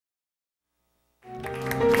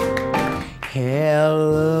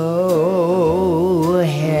Hello,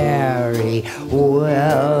 Harry.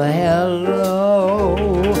 Well, hello,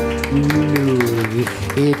 Louie.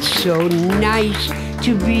 It's so nice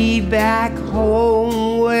to be back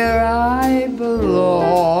home where I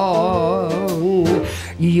belong.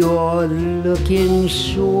 You're looking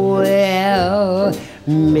swell,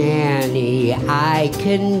 Manny, I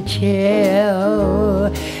can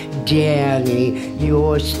tell. Danny,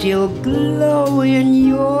 you're still glowing,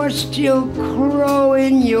 you're still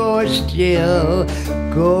crowing, you're still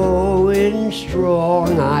going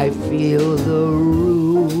strong. I feel the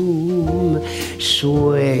room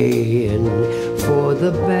swaying, for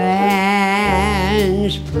the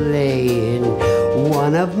band's playing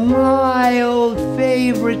one of my old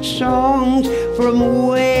favorite songs from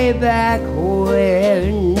way back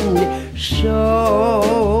when. So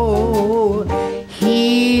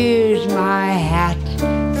here's my hat,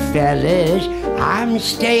 fellas. I'm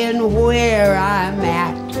staying where I'm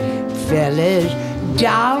at, fellas.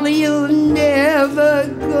 Dolly'll never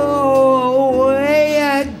go away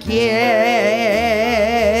again.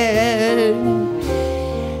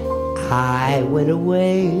 I went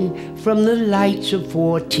away from the lights of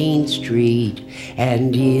 14th Street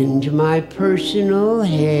and into my personal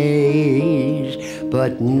haze.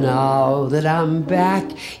 But now that I'm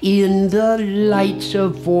back in the lights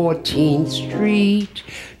of 14th Street,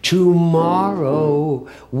 tomorrow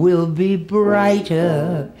will be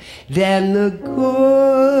brighter than the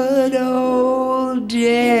good old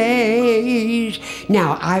days.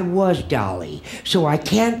 Now, I was Dolly, so I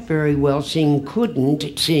can't very well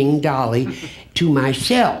couldn't sing Dolly to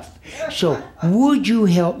myself. So would you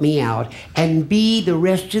help me out and be the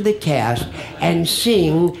rest of the cast and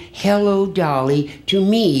sing Hello, Dolly to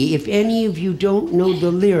me? If any of you don't know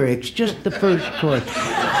the lyrics, just the first chord.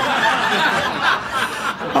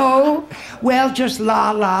 Oh, well, just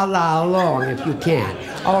la, la, la along if you can.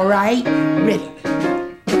 All right?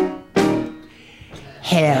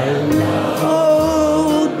 Hello,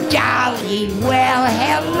 Dolly. Well,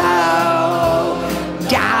 hello,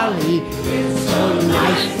 Dolly. It's so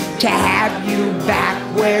nice to have you back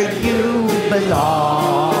where you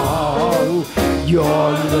belong.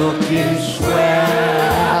 You're looking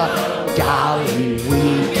swell, Dolly, we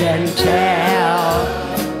can tell.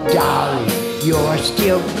 Dolly, you're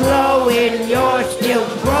still glowing, you're still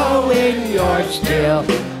growing, you're still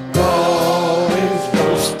going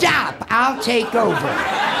strong. Stop, I'll take over.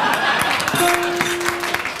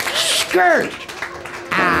 Skirt,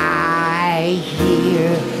 I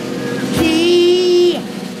hear the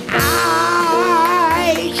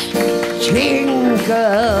eyes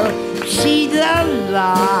twinkle, see the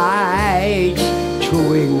lights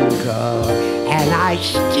twinkle, and I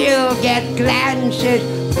still get glances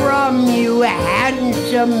from you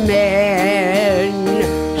handsome men.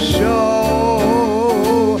 So,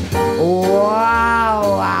 wow,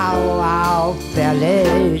 wow, wow,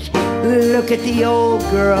 fellas, look at the old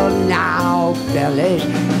girl now, fellas.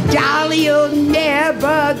 Dolly'll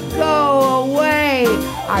never go away.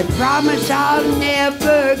 I promise I'll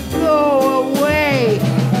never go away.